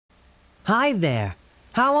Hi there.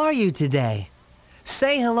 How are you today?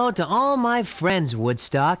 Say hello to all my friends,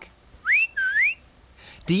 Woodstock.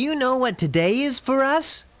 Do you know what today is for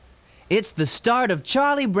us? It's the start of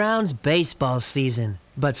Charlie Brown's baseball season.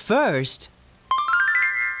 But first...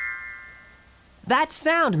 that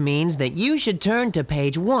sound means that you should turn to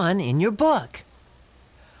page 1 in your book.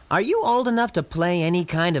 Are you old enough to play any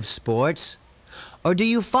kind of sports? Or do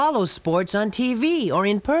you follow sports on TV or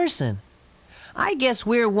in person? I guess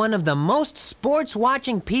we're one of the most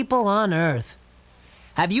sports-watching people on Earth.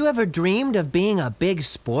 Have you ever dreamed of being a big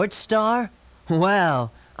sports star?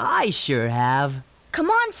 Well, I sure have. Come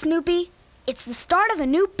on, Snoopy. It's the start of a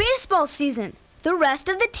new baseball season. The rest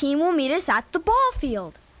of the team will meet us at the ball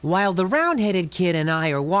field. While the round-headed kid and I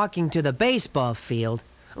are walking to the baseball field,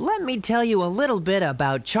 let me tell you a little bit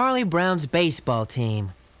about Charlie Brown's baseball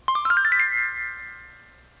team.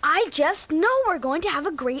 I just know we're going to have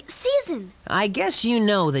a great season. I guess you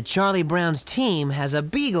know that Charlie Brown's team has a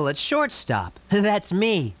beagle at shortstop. That's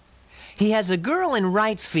me. He has a girl in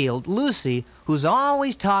right field, Lucy, who's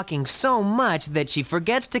always talking so much that she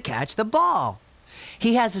forgets to catch the ball.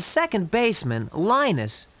 He has a second baseman,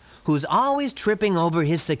 Linus, who's always tripping over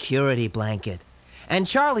his security blanket. And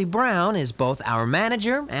Charlie Brown is both our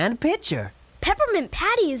manager and pitcher. Peppermint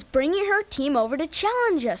Patty is bringing her team over to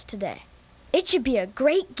challenge us today. It should be a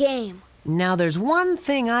great game. Now, there's one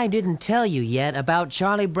thing I didn't tell you yet about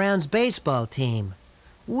Charlie Brown's baseball team.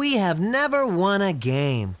 We have never won a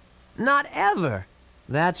game. Not ever.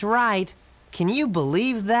 That's right. Can you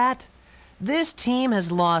believe that? This team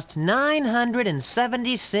has lost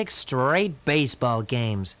 976 straight baseball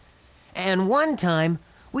games. And one time,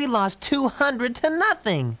 we lost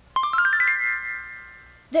 200-0.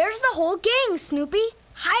 There's the whole gang, Snoopy.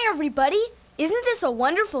 Hi, everybody. Isn't this a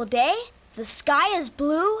wonderful day? The sky is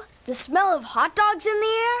blue, the smell of hot dogs in the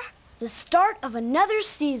air, the start of another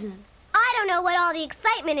season. I don't know what all the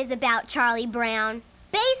excitement is about, Charlie Brown.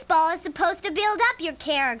 Baseball is supposed to build up your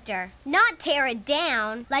character, not tear it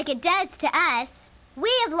down like it does to us.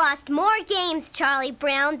 We have lost more games, Charlie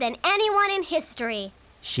Brown, than anyone in history.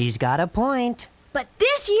 She's got a point. But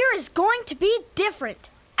this year is going to be different.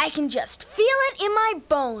 I can just feel it in my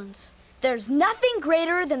bones. There's nothing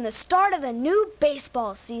greater than the start of a new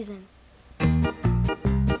baseball season.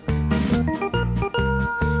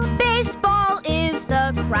 Baseball is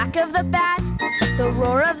the crack of the bat, the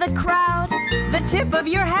roar of the crowd, The tip of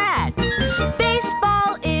your hat.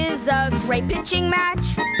 Baseball is a great pitching match.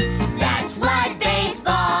 That's what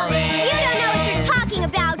baseball is. You don't know what you're talking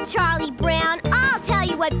about, Charlie Brown. I'll tell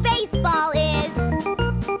you what baseball is.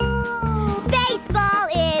 Baseball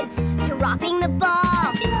is dropping the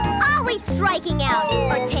ball, always striking out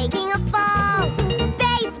or taking a fall.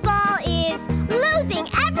 Baseball is losing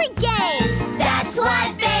every game. That's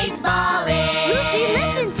what baseball is. Lucy,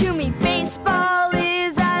 listen to me. Baseball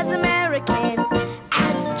is as American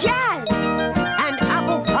as jazz. And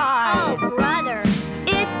apple pie. Oh, brother.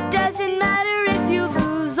 It doesn't matter if you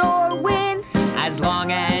lose or win, As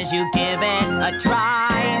long as you give it a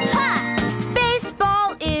try. Ha!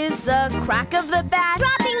 baseball is the crack of the bat,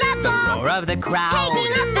 Dropping that ball, Roar of the crowd.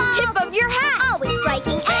 taking a the ball, tip of your hat. always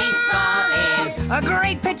striking Baseball out. is. A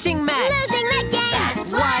great pitching match. Losing the game.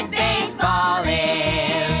 That's what baseball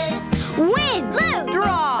is. Win, Lose.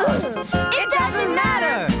 Draw. It doesn't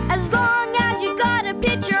matter. as long as you got a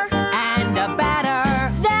pitcher. And a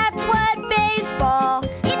batter. That's what baseball.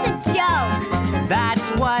 It's a joke. That's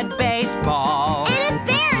what baseball. An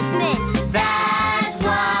embarrassment. That's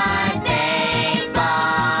what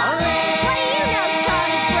baseball is. What do you know,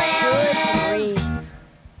 Charlie Brown?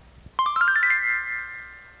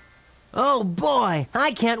 Oh boy,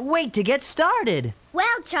 I can't wait to get started.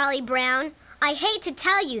 Well, Charlie Brown, I hate to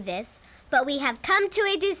tell you this, but we have come to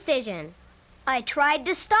a decision. I tried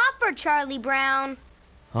to stop her, Charlie Brown.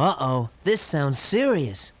 Uh-oh, this sounds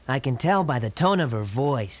serious. I can tell by the tone of her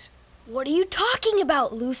voice. What are you talking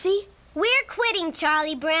about, Lucy? We're quitting,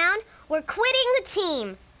 Charlie Brown. We're quitting the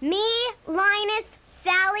team. Me, Linus,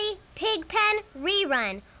 Sally, Pigpen,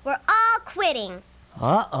 Rerun. We're all quitting.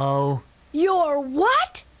 Uh-oh. You're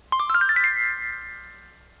what?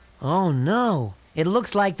 Oh no, it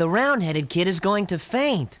looks like the round-headed kid is going to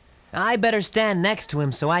faint. I better stand next to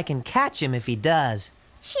him so I can catch him if he does.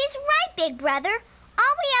 She's right, Big Brother.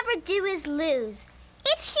 All we ever do is lose.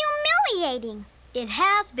 It's humiliating. It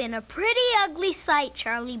has been a pretty ugly sight,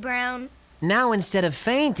 Charlie Brown. Now instead of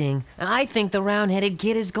fainting, I think the round-headed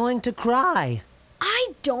kid is going to cry. I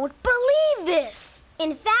don't believe this.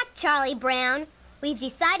 In fact, Charlie Brown, we've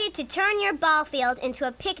decided to turn your ball field into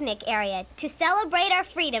a picnic area to celebrate our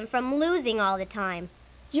freedom from losing all the time.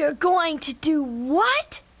 You're going to do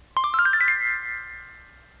what?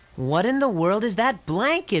 What in the world is that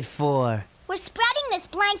blanket for? We're spreading this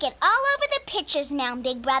blanket all over the pitcher's mound,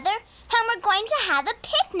 Big Brother, and we're going to have a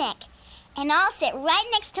picnic. And I'll sit right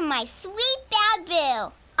next to my sweet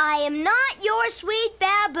Babu. I am not your sweet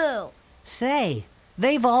Babu. Say,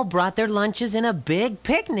 they've all brought their lunches in a big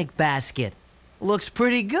picnic basket. Looks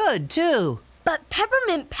pretty good, too. But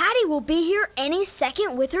Peppermint Patty will be here any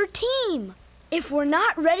second with her team. If we're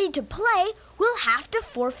not ready to play, we'll have to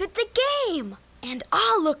forfeit the game. And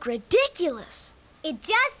I'll look ridiculous. It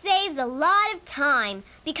just saves a lot of time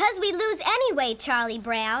because we lose anyway, Charlie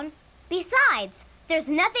Brown. Besides, there's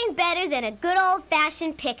nothing better than a good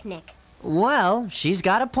old-fashioned picnic. Well, she's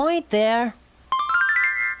got a point there.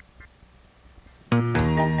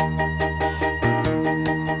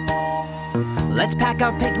 Let's pack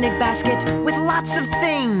our picnic basket with lots of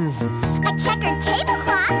things. A checkered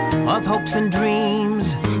tablecloth. Of hopes and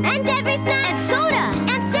dreams. And every snack. And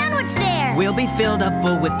soda. And sandwich there. We'll be filled up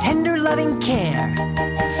full with tender loving care.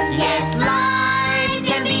 Yes, life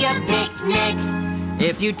can be a picnic.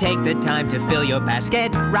 If you take the time to fill your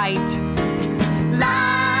basket right.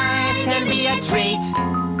 Life can be a treat.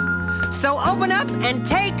 So open up and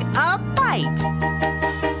take a bite.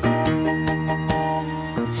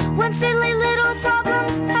 When silly little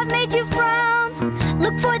problems have made you frown,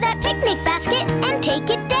 Look for that picnic basket and take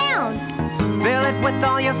it down. Fill it with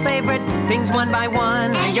all your favorite things one by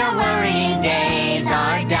one. And your worrying days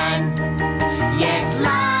are done. Yes,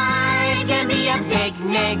 life can be a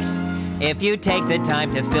picnic. If you take the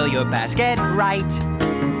time to fill your basket right.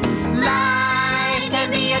 Life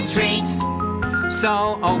can be a treat.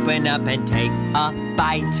 So open up and take a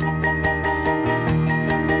bite.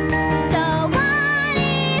 So what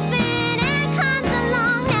if it comes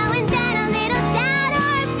along now and then, a little doubt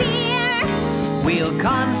or fear? We'll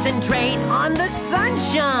concentrate on the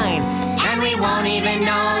sunshine. And we won't even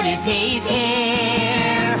notice he's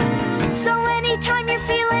here. so anytime you're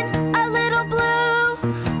feeling a little blue,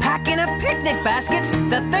 Packing a picnic basket's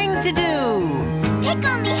the thing to do. Pick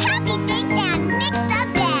only happy things and mix the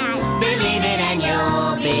bad. Believe it and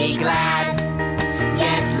you'll be glad.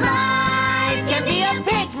 Yes, life can be a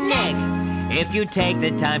picnic. If you take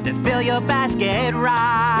the time to fill your basket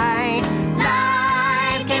right.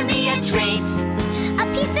 Life can be a treat A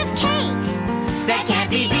piece of cake. that can't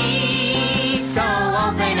be beat. So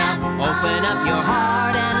open up. Open up your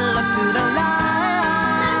heart and look to the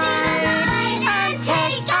light. And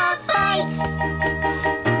take a bite.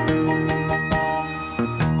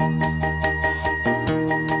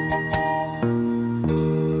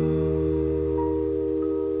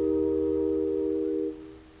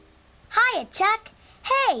 Hiya, Chuck.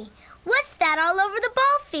 Hey, what's that all over the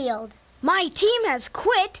ball field? my team has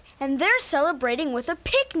quit and they're celebrating with a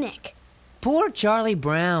picnic. Poor Charlie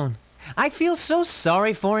Brown. I feel so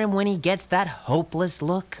sorry for him when he gets that hopeless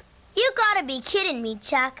look. You gotta be kidding me,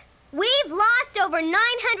 Chuck. We've lost over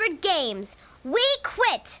 900 games. We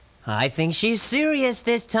quit. I think she's serious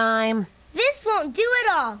this time. This won't do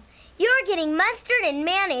it all. You're getting mustard and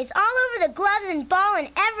mayonnaise all over the gloves and ball and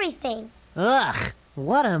everything. Ugh,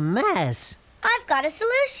 what a mess. I've got a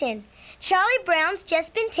solution. Charlie Brown's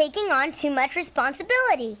just been taking on too much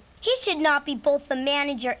responsibility. He should not be both the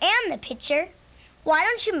manager and the pitcher. Why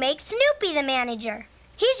don't you make Snoopy the manager?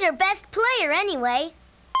 He's your best player anyway.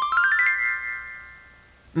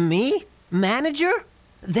 Me? Manager?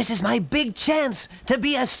 This is my big chance to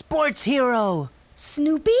be a sports hero.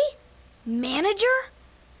 Snoopy? Manager?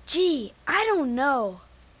 Gee, I don't know.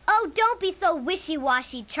 Oh, don't be so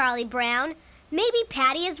wishy-washy, Charlie Brown. Maybe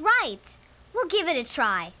Patty is right. We'll give it a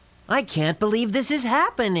try. I can't believe this is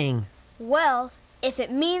happening. Well, if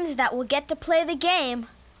it means that we'll get to play the game.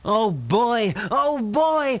 Oh boy,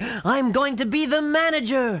 I'm going to be the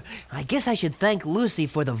manager. I guess I should thank Lucy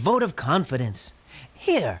for the vote of confidence.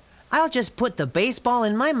 Here, I'll just put the baseball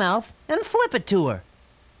in my mouth and flip it to her.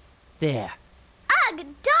 There. Ugh,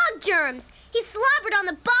 dog germs! He slobbered on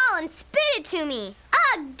the ball and spit it to me.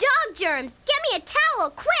 Ugh, dog germs! Get me a towel,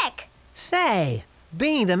 quick! Say,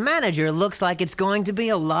 being the manager looks like it's going to be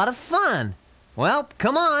a lot of fun. Well,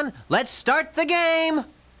 come on, let's start the game.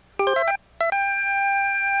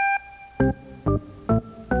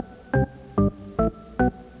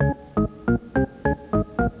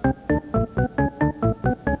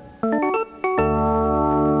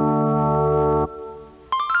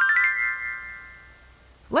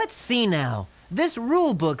 Let's see now. This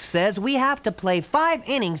rule book says we have to play 5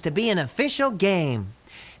 innings to be an official game.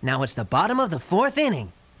 Now it's the bottom of the 4th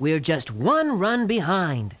inning. We're just 1 run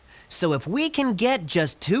behind. So if we can get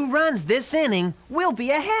just 2 runs this inning, we'll be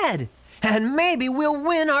ahead. And maybe we'll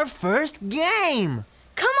win our first game.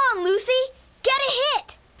 Come on, Lucy. Get a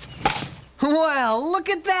hit. Well, look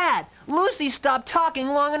at that! Lucy stopped talking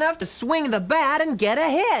long enough to swing the bat and get a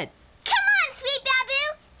hit. Come on, Sweet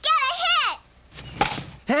Babu! Get a hit!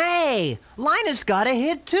 Hey, Linus got a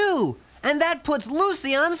hit too, and that puts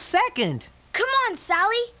Lucy on second. Come on,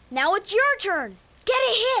 Sally. Now it's your turn. Get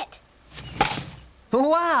a hit.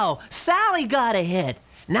 Wow, Sally got a hit.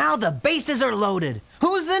 Now the bases are loaded.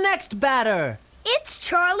 Who's the next batter? It's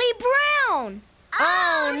Charlie Brown.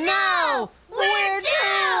 Oh no! We're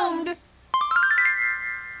doomed!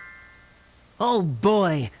 Oh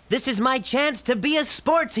boy, this is my chance to be a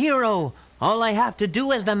sports hero. All I have to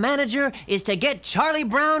do as the manager is to get Charlie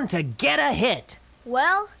Brown to get a hit.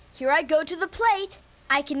 Well, here I go to the plate.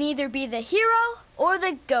 I can either be the hero or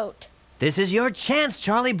the goat. This is your chance,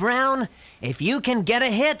 Charlie Brown. If you can get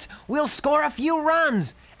a hit, we'll score a few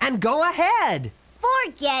runs and go ahead.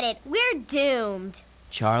 Forget it. We're doomed.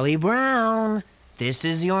 Charlie Brown, this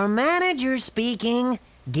is your manager speaking.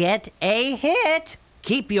 Get a hit.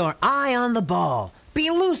 Keep your eye on the ball. Be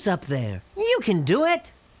loose up there. You can do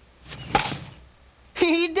it.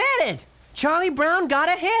 He did it! Charlie Brown got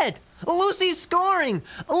a hit. Lucy's scoring.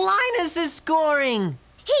 Linus is scoring.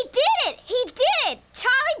 He did it! He did it!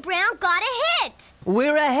 Charlie Brown got a hit!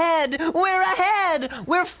 We're ahead! We're ahead!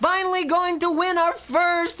 We're finally going to win our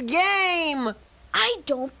first game! I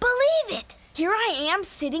don't believe it. Here I am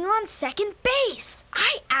sitting on second base.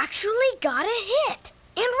 I actually got a hit.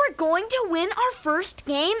 And we're going to win our first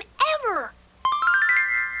game ever.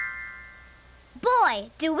 Boy,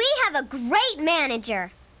 do we have a great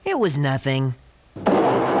manager. It was nothing.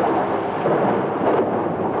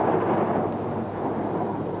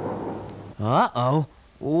 Uh-oh.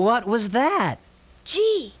 What was that?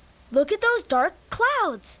 Gee, look at those dark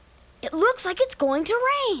clouds. It looks like it's going to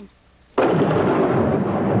rain.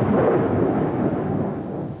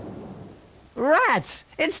 Rats!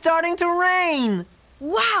 It's starting to rain!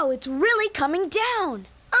 Wow, it's really coming down.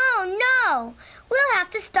 Oh no! We'll have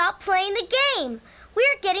to stop playing the game.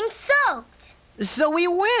 We're getting soaked. So we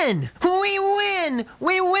win! We win!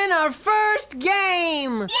 We win our first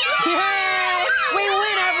game! Yay! We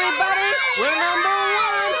win, everybody! We're number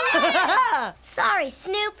 1! Sorry,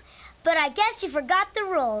 Snoop, but I guess you forgot the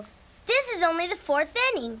rules. This is only the 4th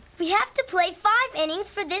inning. We have to play 5 innings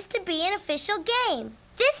for this to be an official game.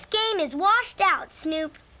 This game is washed out,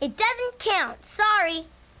 Snoop. It doesn't count. Sorry.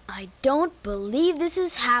 I don't believe this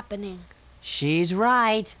is happening. She's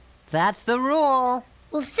right. That's the rule.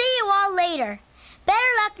 We'll see you all later.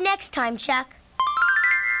 Better luck next time, Chuck.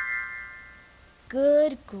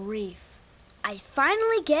 Good grief. I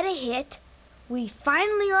finally get a hit. We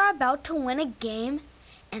finally are about to win a game,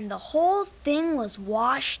 and the whole thing was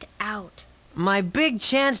washed out. My big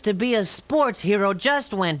chance to be a sports hero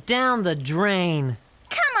just went down the drain.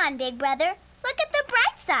 Come on, Big Brother. Look at the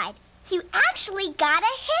bright side. You actually got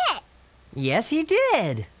a hit. Yes, he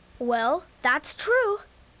did. Well, that's true.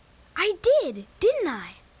 I did, didn't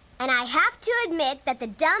I? And I have to admit that the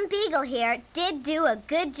dumb beagle here did do a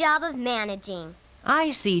good job of managing.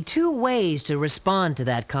 I see 2 ways to respond to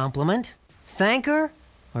that compliment. Thank her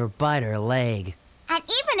or bite her leg. And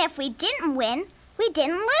even if we didn't win, we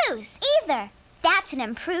didn't lose either. That's an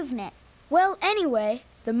improvement. Well, anyway,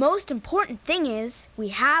 the most important thing is we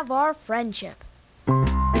have our friendship.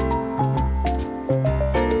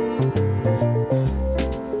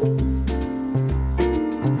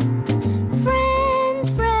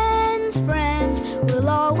 Friends, friends, friends, we'll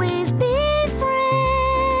always be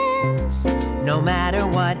friends. No matter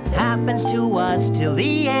what happens to us till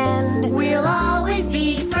the end, We'll always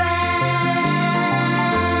be friends.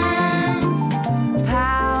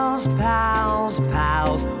 pals, pals,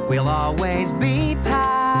 pals, we'll always be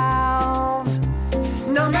pals.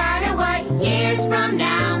 No matter what years from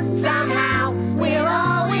now, somehow we'll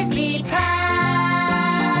always be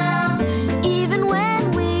pals. Even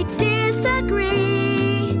when we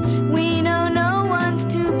disagree, we know no one's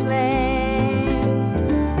to blame.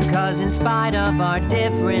 'Cause in spite of our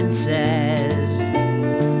differences,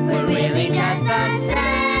 We're really just the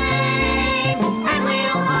same. And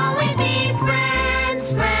we'll always be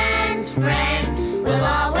friends, friends, friends. We'll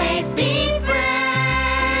always be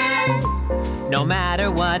friends. no matter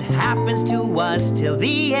what happens to us till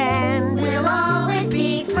the end, We'll always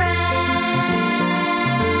be friends.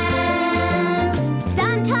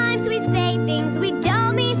 Sometimes we say things we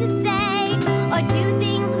don't mean to say, or do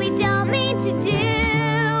things we don't mean to do.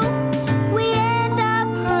 We end up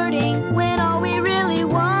hurting when all we really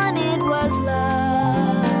wanted was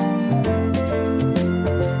love.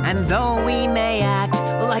 and though we may act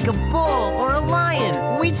like a bull or a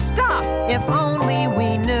lion, we'd stop if only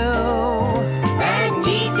we knew. That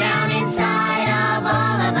deep down inside of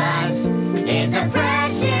all of us is a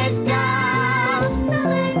precious diamond.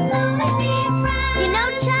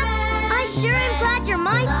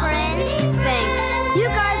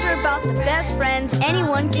 friends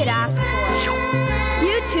anyone could ask for.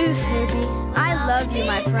 You too, Snoopy. I love you,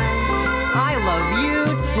 my friend. I love you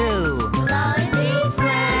too. We'll always be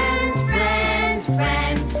friends, friends,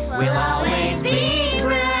 friends. We'll always be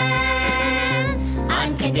friends.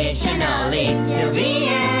 Unconditionally till the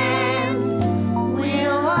end.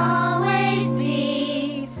 We'll always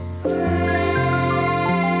be friends.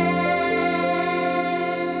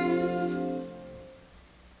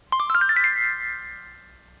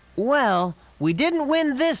 Well, we didn't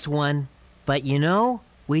win this one, but you know,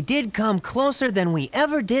 we did come closer than we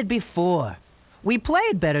ever did before. We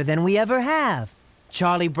played better than we ever have.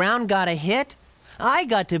 Charlie Brown got a hit, I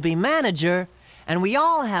got to be manager, and we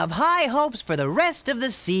all have high hopes for the rest of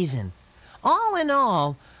the season. All in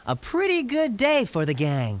all, a pretty good day for the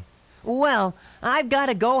gang. Well, I've got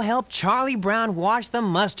to go help Charlie Brown wash the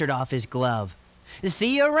mustard off his glove.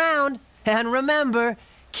 See you around, and remember,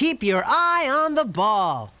 keep your eye on the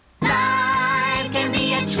ball.